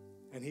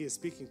 and he is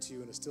speaking to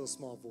you in a still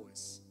small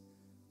voice.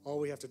 All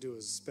we have to do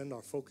is spend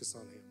our focus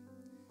on him,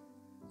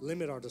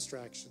 limit our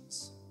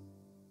distractions,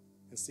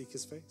 and seek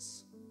his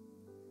face.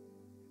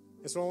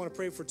 And so I want to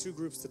pray for 2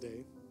 groups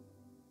today.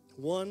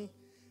 One,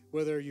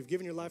 whether you've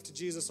given your life to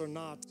Jesus or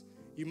not,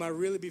 you might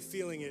really be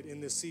feeling it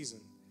in this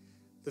season.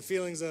 The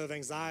feelings of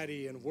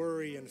anxiety and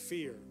worry and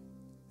fear.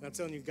 And I'm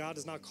telling you, God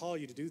does not call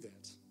you to do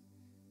that.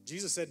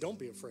 Jesus said, "Don't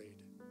be afraid."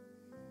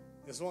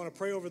 And so I want to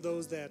pray over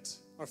those that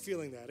are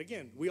feeling that.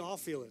 Again, we all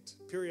feel it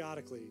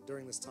periodically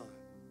during this time.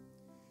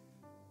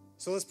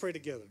 So let's pray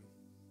together.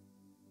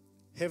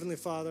 Heavenly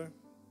Father,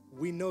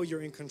 we know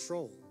you're in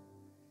control.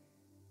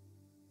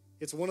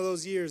 It's one of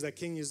those years that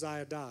King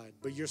Uzziah died,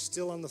 but you're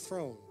still on the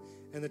throne,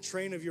 and the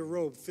train of your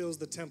robe fills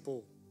the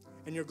temple,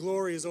 and your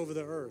glory is over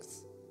the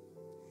earth.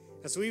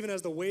 And so even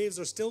as the waves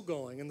are still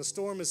going and the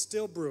storm is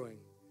still brewing,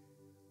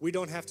 we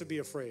don't have to be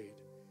afraid.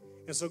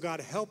 And so God,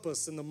 help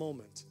us in the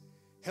moment.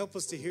 Help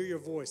us to hear your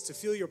voice, to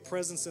feel your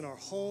presence in our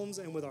homes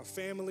and with our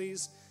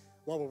families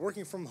while we're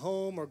working from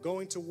home or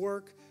going to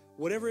work,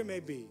 whatever it may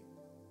be.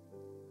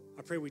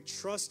 I pray we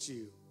trust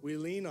you, we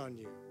lean on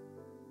you,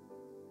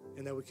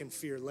 and that we can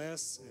fear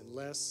less and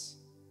less,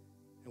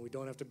 and we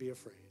don't have to be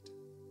afraid.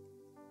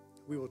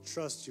 We will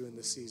trust you in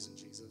this season,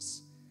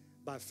 Jesus.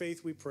 By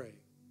faith we pray.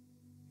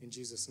 In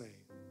Jesus'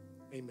 name,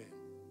 amen.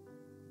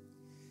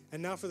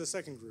 And now for the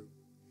second group.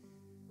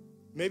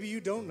 Maybe you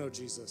don't know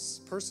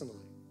Jesus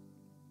personally.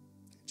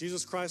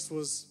 Jesus Christ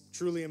was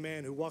truly a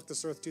man who walked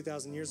this earth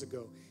 2,000 years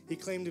ago. He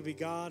claimed to be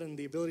God and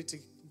the ability to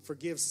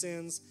forgive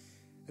sins,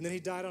 and then he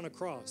died on a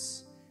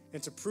cross.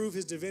 And to prove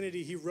his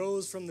divinity, he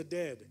rose from the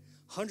dead.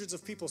 Hundreds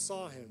of people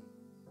saw him.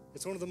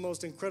 It's one of the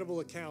most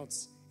incredible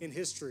accounts in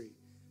history.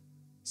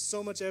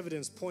 So much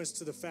evidence points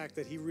to the fact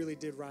that he really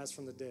did rise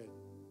from the dead.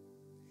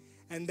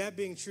 And that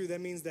being true, that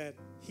means that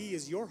he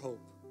is your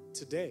hope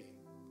today.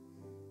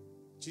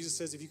 Jesus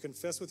says if you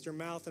confess with your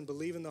mouth and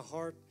believe in the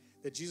heart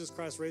that Jesus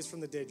Christ raised from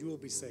the dead, you will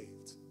be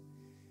saved.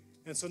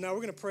 And so now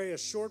we're going to pray a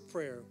short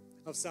prayer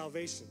of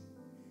salvation.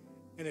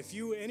 And if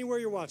you, anywhere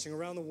you're watching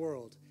around the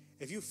world,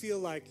 if you feel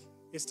like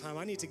it's time,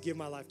 I need to give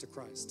my life to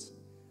Christ.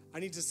 I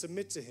need to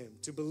submit to him,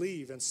 to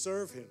believe and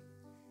serve him.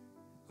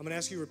 I'm going to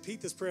ask you to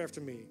repeat this prayer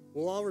after me.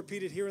 We'll all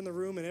repeat it here in the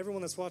room, and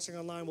everyone that's watching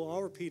online will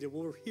all repeat it.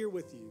 We're here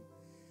with you.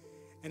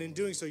 And in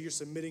doing so, you're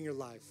submitting your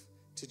life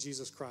to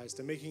Jesus Christ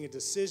and making a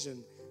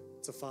decision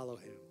to follow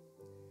him.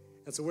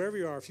 And so wherever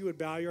you are, if you would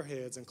bow your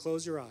heads and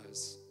close your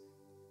eyes,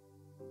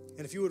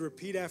 and if you would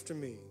repeat after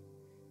me,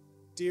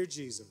 "Dear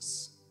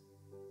Jesus,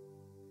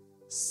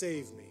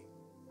 save me.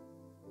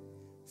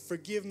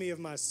 Forgive me of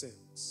my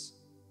sins.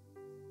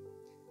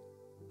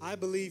 I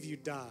believe you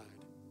died.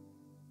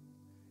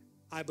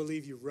 I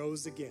believe you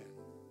rose again.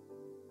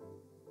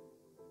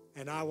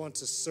 And I want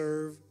to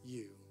serve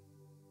you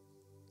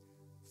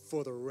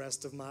for the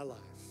rest of my life.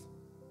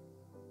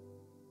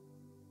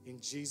 In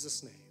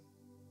Jesus' name,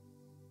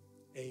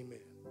 amen.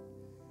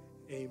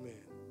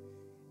 Amen.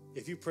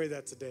 If you pray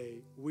that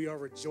today, we are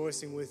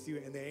rejoicing with you,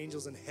 and the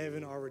angels in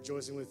heaven are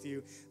rejoicing with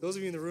you. Those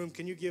of you in the room,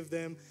 can you give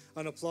them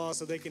an applause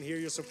so they can hear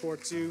your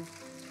support too?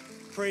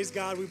 Praise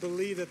God. We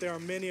believe that there are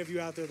many of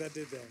you out there that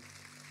did that.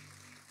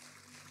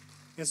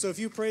 And so if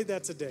you prayed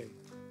that today,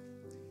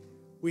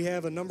 we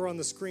have a number on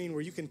the screen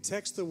where you can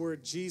text the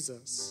word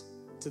Jesus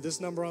to this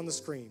number on the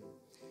screen.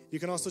 You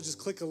can also just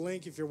click a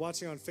link. If you're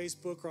watching on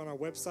Facebook or on our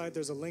website,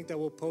 there's a link that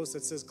we'll post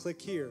that says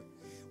click here.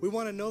 We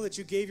want to know that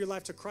you gave your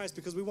life to Christ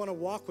because we want to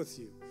walk with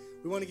you.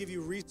 We want to give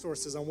you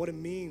resources on what it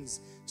means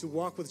to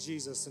walk with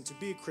Jesus and to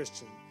be a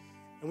Christian.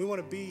 And we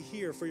want to be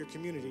here for your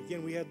community.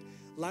 Again, we had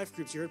life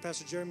groups. You heard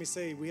Pastor Jeremy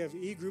say we have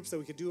e-groups that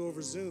we could do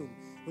over Zoom.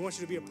 We want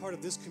you to be a part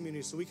of this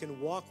community so we can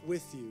walk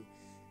with you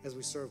as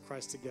we serve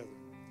Christ together.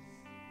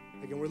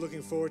 Again, we're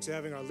looking forward to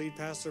having our lead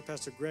pastor,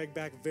 Pastor Greg,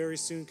 back very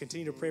soon.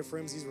 Continue to pray for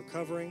him as he's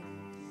recovering.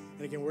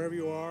 And again, wherever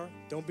you are,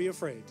 don't be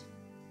afraid.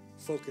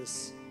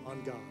 Focus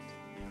on God.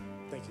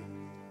 Thank you.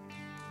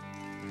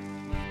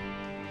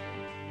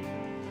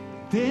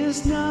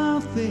 There's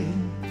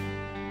nothing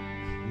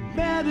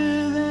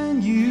better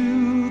than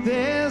you.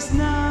 There's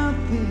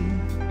nothing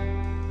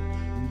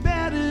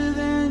better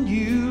than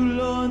you,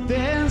 Lord.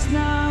 There's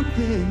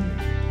nothing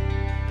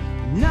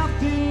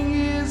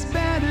is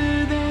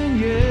better than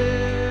you.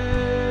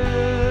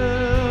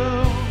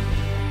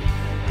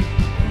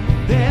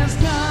 There's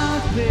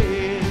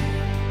nothing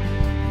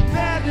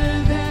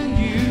better than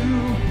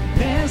you.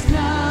 There's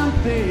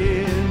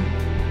nothing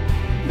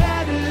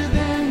better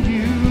than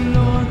you,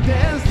 Lord.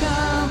 There's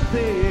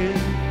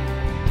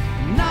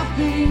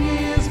nothing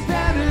is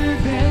better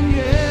than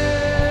you.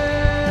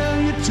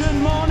 You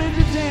turn mourning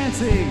to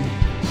dancing.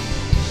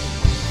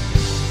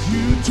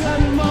 You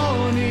turn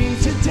mourning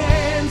to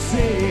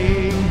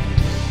dancing.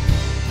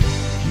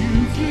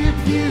 You give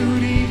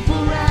beauty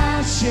for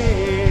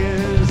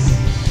ashes.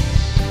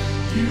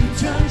 You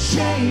turn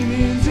shame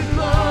into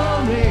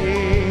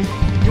glory.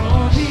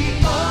 You're the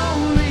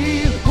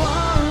only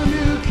one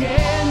who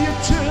can. You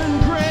turn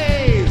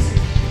graves.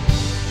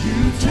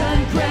 You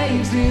turn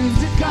graves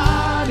into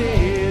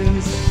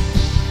gardens.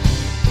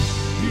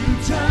 You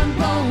turn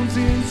bones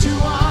into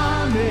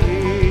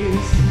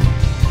armies.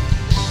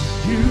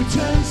 You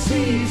turn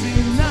seas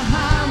into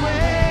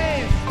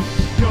highways.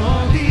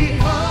 You're the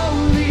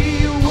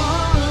only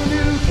one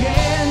who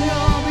can.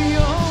 You're the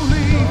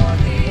only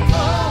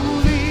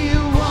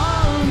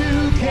one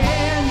who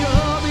can.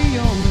 You're the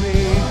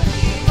only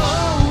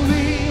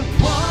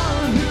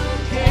one who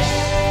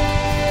can.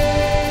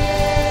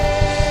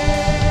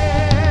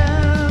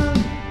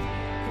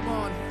 Come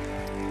on.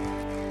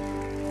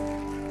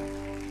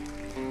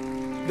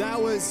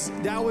 That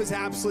was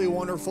absolutely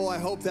wonderful. I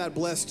hope that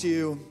blessed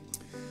you.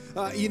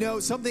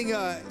 Something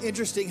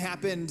interesting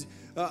happened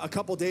a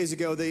couple days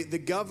ago. The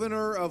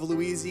governor of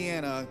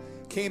Louisiana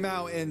came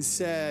out and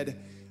said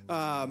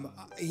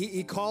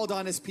he called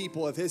on his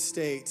people of his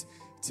state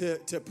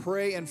to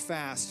pray and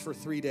fast for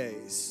 3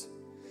 days.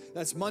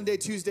 That's Monday,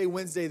 Tuesday,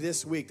 Wednesday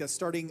this week. That's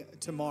starting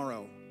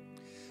tomorrow.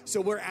 So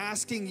we're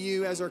asking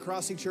you as our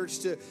Crossing Church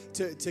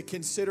to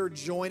consider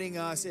joining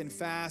us in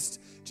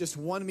fast, just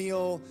one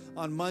meal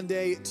on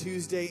Monday,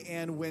 Tuesday,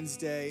 and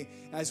Wednesday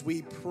as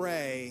we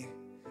pray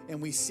and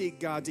we seek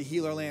God to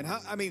heal our land.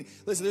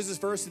 Listen, there's this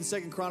verse in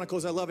 2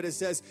 Chronicles. I love it. It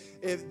says,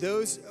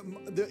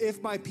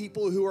 if my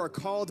people who are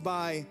called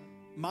by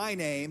my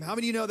name, how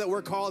many of you know that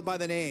we're called by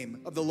the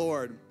name of the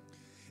Lord?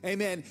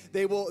 Amen.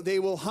 They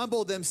will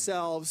humble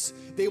themselves.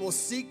 They will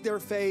seek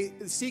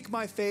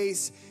my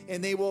face,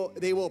 and they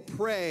will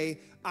pray.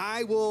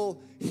 I will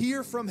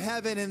hear from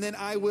heaven, and then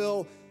I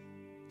will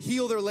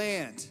heal their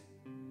land.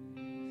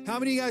 How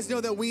many of you guys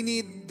know that we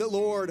need the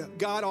Lord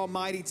God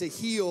Almighty to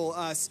heal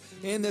us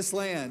in this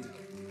land?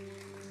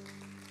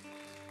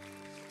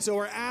 So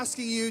we're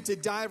asking you to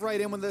dive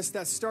right in with us.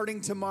 That's starting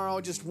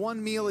tomorrow, just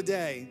one meal a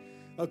day,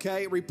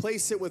 okay?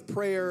 Replace it with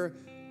prayer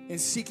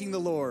and seeking the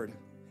Lord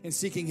and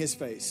seeking his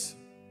face.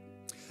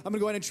 I'm going to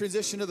go ahead and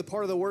transition to the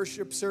part of the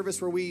worship service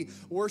where we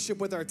worship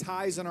with our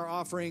tithes and our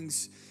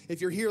offerings.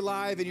 If you're here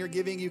live and you're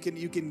giving, you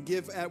can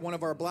give at one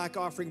of our black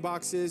offering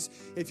boxes.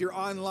 If you're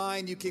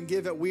online, you can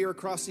give at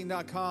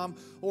wearecrossing.com,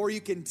 or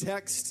you can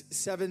text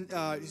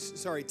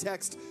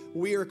text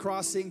We Are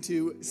Crossing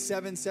to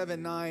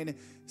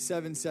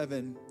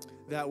 77977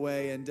 that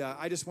way. And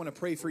I just want to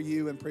pray for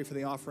you and pray for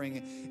the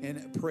offering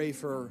and pray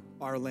for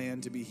our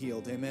land to be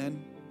healed.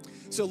 Amen.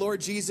 So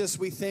Lord Jesus,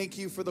 we thank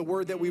you for the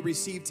word that we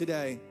received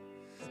today.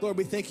 Lord,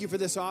 we thank you for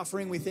this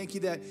offering. We thank you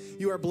that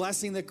you are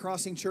blessing the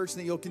Crossing Church and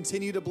that you'll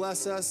continue to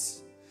bless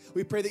us.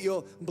 We pray that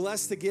you'll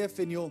bless the gift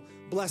and you'll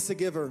bless the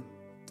giver.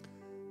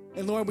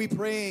 And Lord, we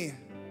pray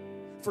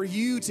for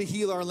you to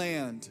heal our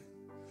land.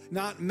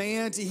 Not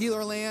man to heal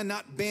our land,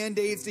 not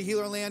Band-Aids to heal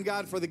our land,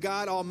 God, for the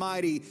God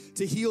Almighty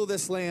to heal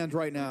this land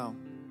right now.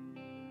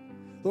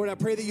 Lord, I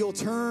pray that you'll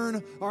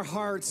turn our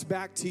hearts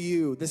back to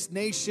you, this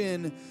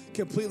nation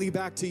completely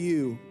back to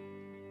you.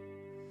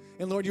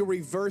 And Lord, you'll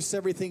reverse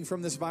everything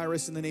from this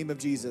virus in the name of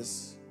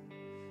Jesus.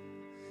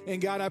 And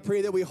God, I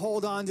pray that we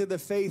hold on to the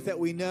faith that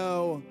we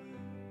know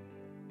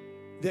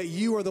that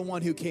you are the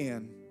one who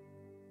can.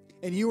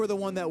 And you are the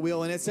one that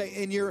will. And it's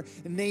in your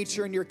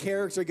nature and your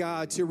character,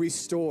 God, to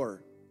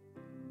restore.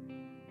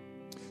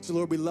 So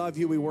Lord, we love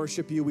you, we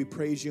worship you, we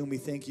praise you, and we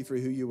thank you for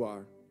who you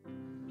are.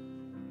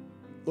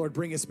 Lord,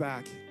 bring us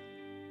back.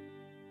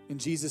 In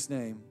Jesus'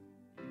 name,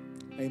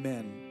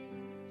 amen.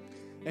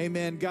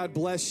 Amen. God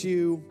bless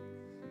you.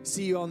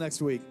 See you all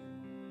next week.